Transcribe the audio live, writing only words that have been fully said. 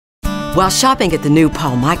While shopping at the new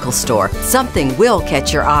Paul Michael store, something will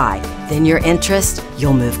catch your eye. Then your interest,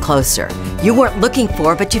 you'll move closer. You weren't looking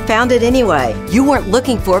for it, but you found it anyway. You weren't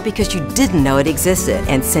looking for it because you didn't know it existed.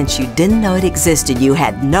 And since you didn't know it existed, you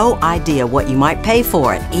had no idea what you might pay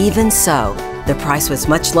for it. Even so, the price was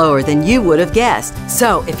much lower than you would have guessed.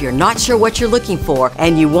 So if you're not sure what you're looking for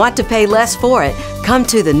and you want to pay less for it, come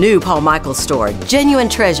to the new Paul Michael store. Genuine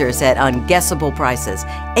treasures at unguessable prices.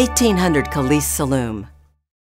 1800 Calise Saloon.